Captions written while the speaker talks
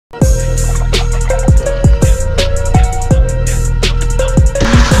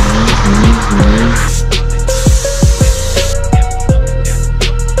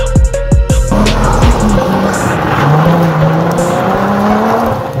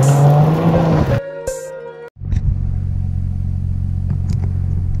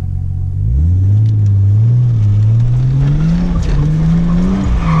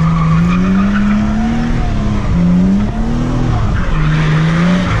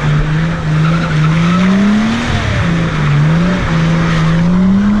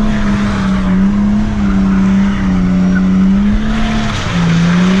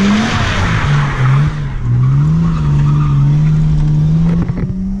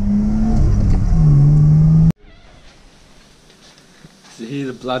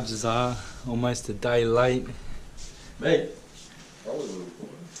bludgers are almost a day late. Mate,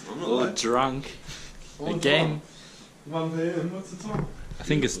 I'm All drunk. Again. 1 PM, what's the time? I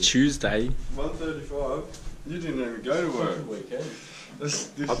think it's Tuesday. 1:35. You didn't even go to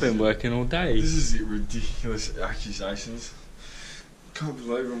work. I've been working all day. This is ridiculous accusations. Can't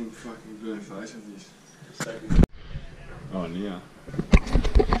believe I'm fucking doing a face with this. Oh, yeah.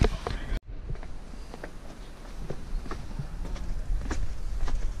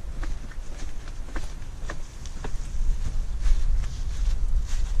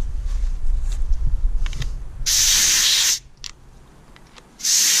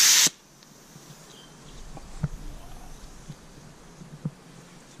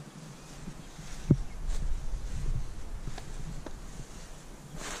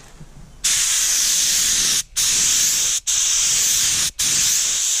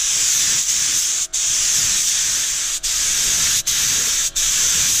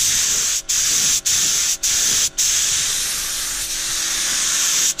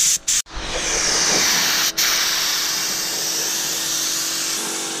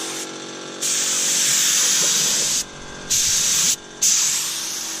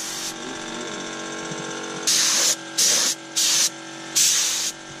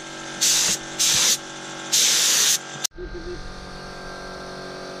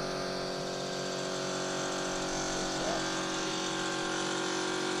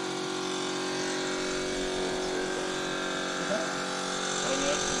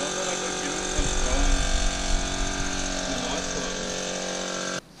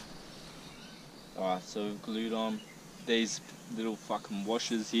 Alright, so we've glued on these little fucking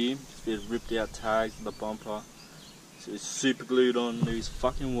washers here. Just bit of ripped out tags on the bumper. So it's super glued on these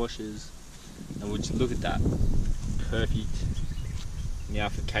fucking washers. And would you look at that? Perfect. Now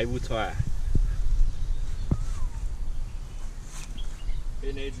for cable tie.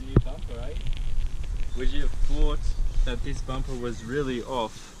 Who needs a new bumper, eh? Would you have thought that this bumper was really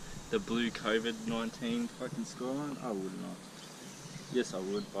off the blue COVID-19 fucking skyline? I would not. Yes I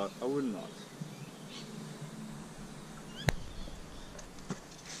would, but I would not.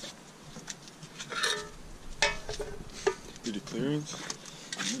 Bit of clearance.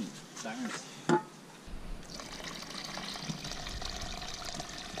 Thanks.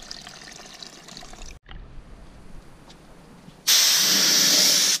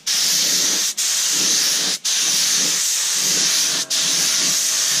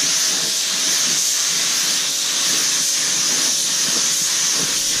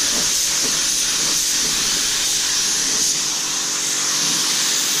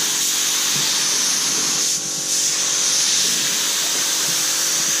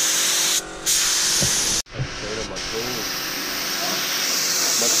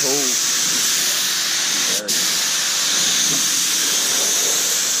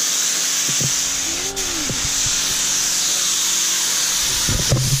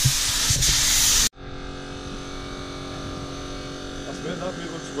 That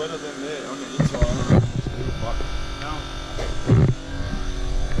bit looks wetter than there on the inside.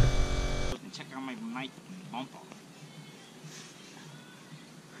 Check out my mate bumper.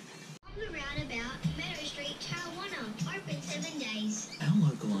 On the roundabout, Meadow Street, Tarrawanna, open 7 days. Our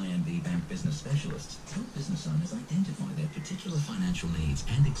local IMB Bank business specialists help business owners identify their particular financial needs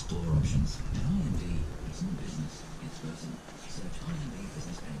and explore options. At IMB, it's not business, it's personal. Search IMB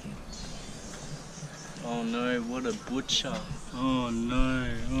Business Banking. Oh no, what a butcher. Oh no,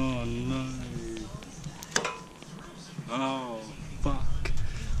 oh no. Oh, fuck.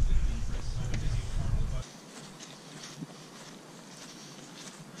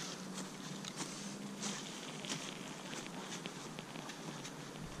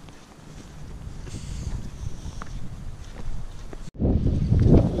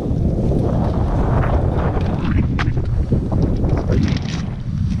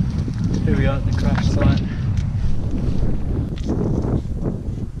 Here we are at the crash site.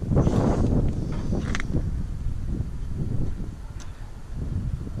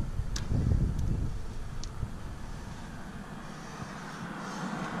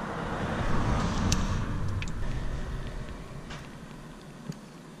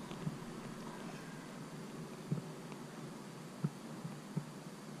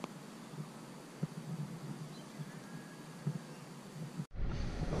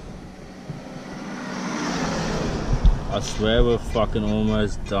 I swear we're fucking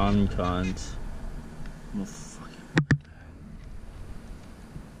almost done, cunt. I'm a fucking...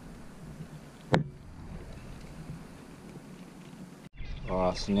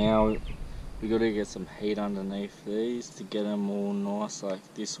 Alright, so now we gotta get some heat underneath these to get them all nice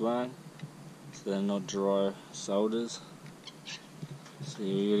like this one, so they're not dry solders. So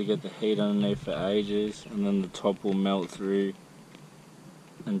you gotta get the heat underneath for ages, and then the top will melt through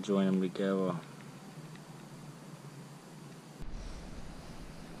and join them together.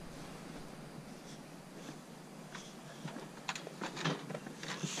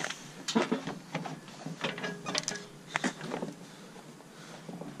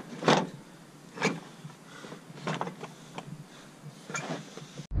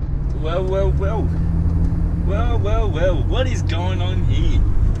 Well, what is going on here?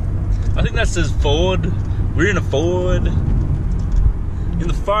 I think that says Ford. We're in a Ford. In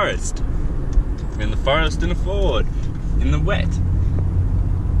the forest. We're in the forest in a Ford. In the wet.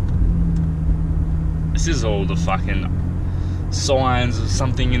 This is all the fucking signs of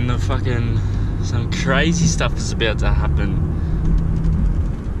something in the fucking... Some crazy stuff is about to happen.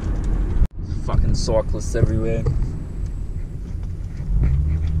 Fucking cyclists everywhere.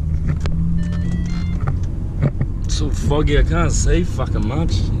 It's so foggy, I can't see fucking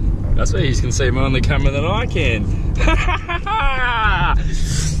much. That's why you can see more on the camera than I can.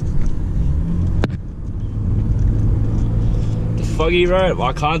 The foggy road, well,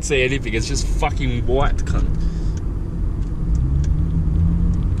 I can't see anything, it's just fucking white, cunt.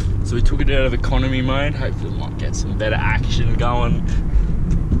 So we took it out of economy mode, hopefully we might get some better action going.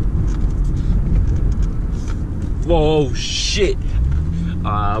 Whoa, shit!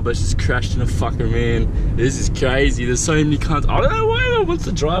 I almost just crashed in a fucking man. This is crazy. There's so many cunts. I don't know why no one wants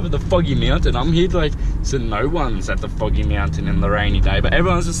to drive at the foggy mountain. I'm here to like, so no one's at the foggy mountain in the rainy day, but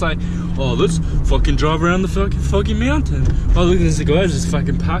everyone's just like, oh, let's fucking drive around the fucking foggy mountain. Oh, look at this guy just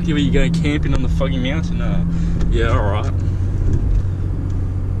fucking parked here. Where you going camping on the foggy mountain? Yeah, alright.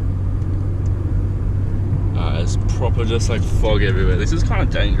 It's proper just like fog everywhere. This is kind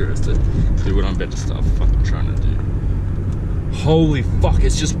of dangerous to do what I'm about to start fucking trying to do. Holy fuck,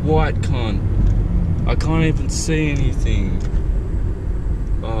 it's just white, cunt. I can't even see anything.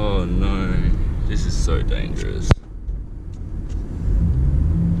 Oh no, this is so dangerous.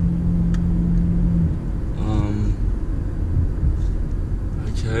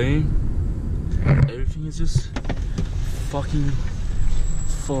 Okay. Everything is just fucking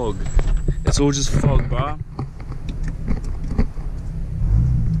fog. It's all just fog, bruh.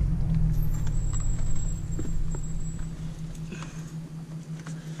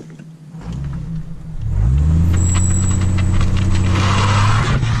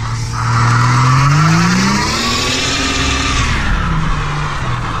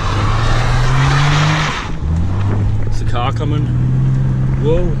 Car coming.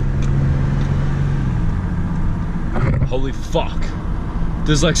 Whoa. Holy fuck.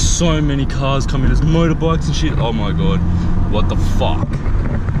 There's like so many cars coming. There's motorbikes and shit. Oh my god. What the fuck?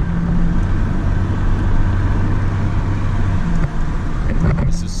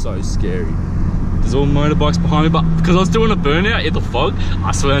 This is so scary. There's all motorbikes behind me, but because I was doing a burnout in the fog,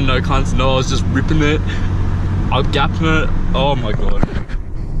 I swear no cunts know I was just ripping it. I'm gapping it. Oh my god.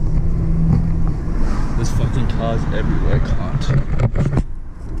 There's fucking cars everywhere, can't.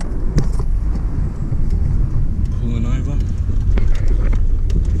 Pulling over.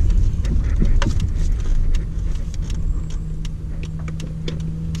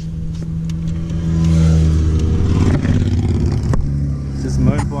 It's just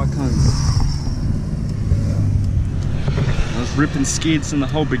motorbike cunts. I was ripping skids and the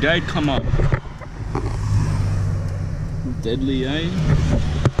whole brigade come up. Deadly, eh?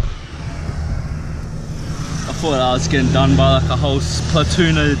 I thought I was getting done by like a whole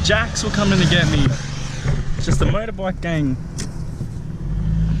platoon of jacks were coming to get me. It's just a motorbike gang.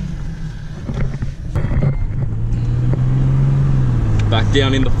 Back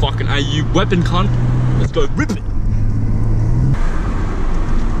down in the fucking AU weapon, cunt. Let's go rip it.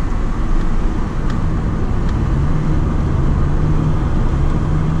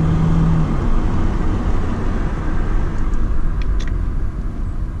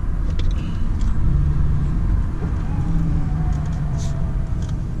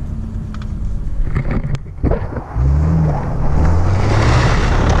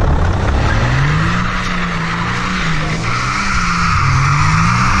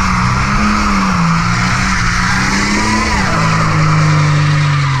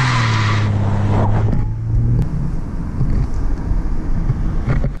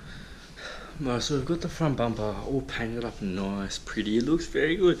 So we've got the front bumper all painted up nice, pretty, it looks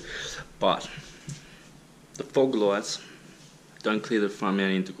very good, but the fog lights don't clear the front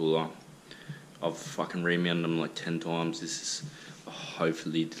mount intercooler. I've fucking remounted them like 10 times. This is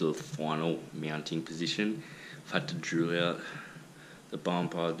hopefully the final mounting position. I've had to drill out the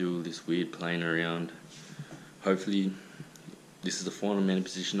bumper, do all this weird playing around. Hopefully this is the final mounting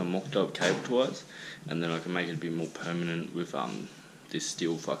position. I'm mocked up cable ties, and then I can make it a bit more permanent with this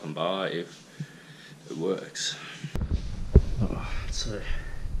steel fucking bar if it works. So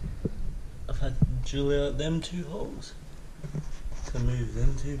I've had to drill out them 2 holes to move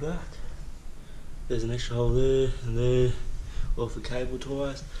them 2 back. There's an extra hole there and there, all for cable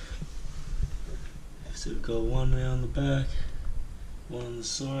ties. So we've got one around the back, one on the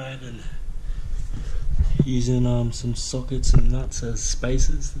side, and using some sockets and nuts as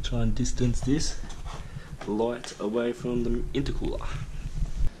spacers to try and distance this light away from the intercooler.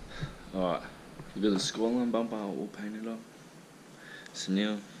 Alright, we've got the skyline bumper all painted up. So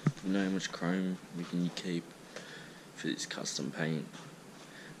now we know how much chrome we can keep for this custom paint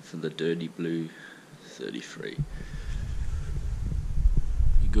for the dirty blue 33.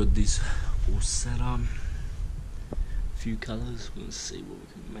 You got this all set up. A few colours, we'll see what we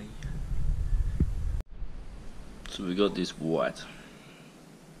can make. So we got this white,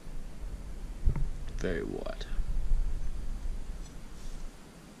 very white.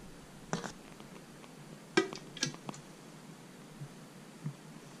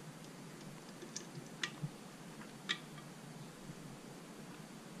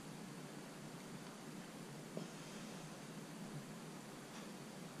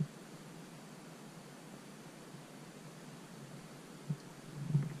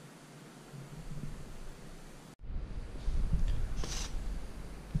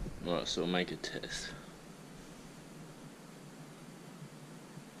 Alright, so we'll make a test.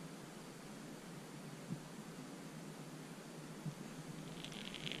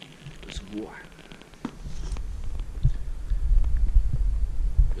 Got some white.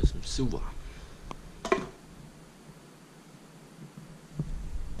 Got some silver.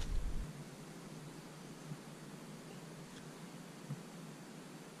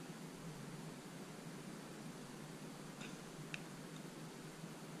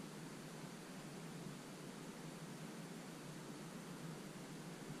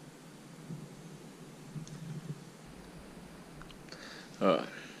 Alright,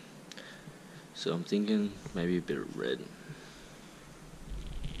 so I'm thinking maybe a bit of red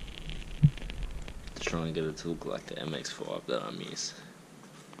to try and get it to look like the MX-5 that I miss.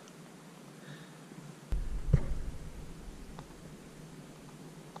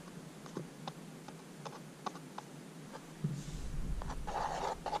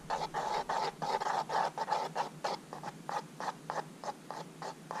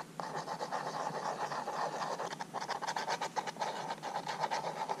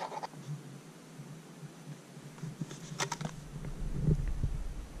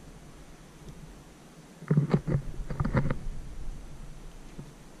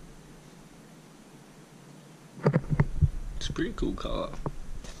 It's a pretty cool colour.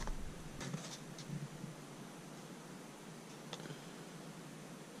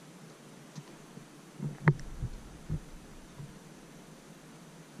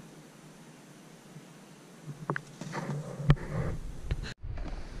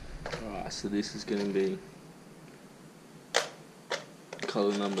 Alright, so this is going to be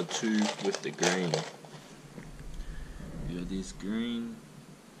colour number 2 with the green. You got this green.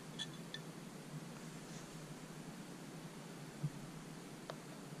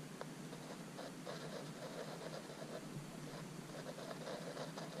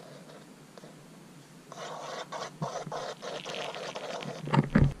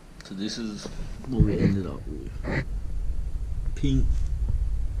 So this is what we ended up with. Pink.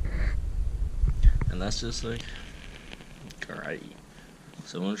 And that's just like great.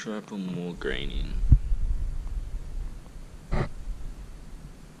 So I'm gonna try to put more green in.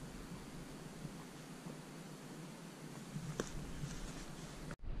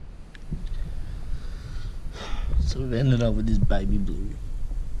 So we've ended up with this baby blue.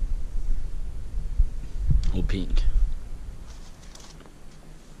 Or pink.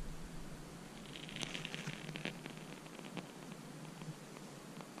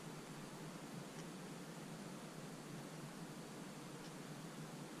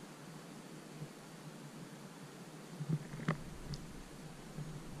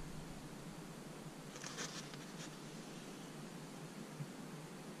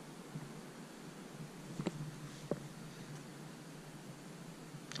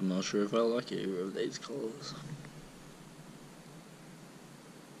 I'm not sure if I like either of these colours.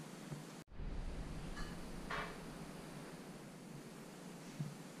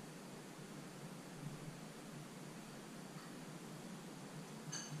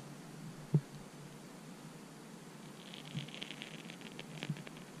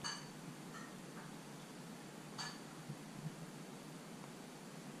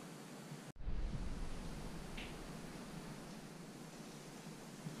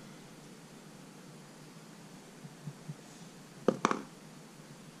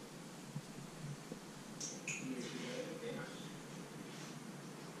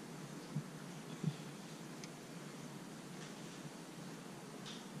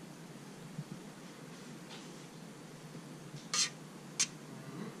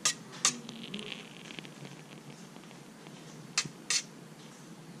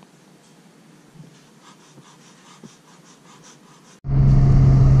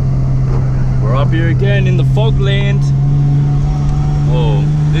 here again in the fogland. Oh,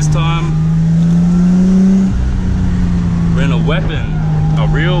 this time we're in a weapon, a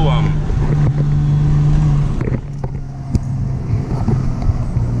real one.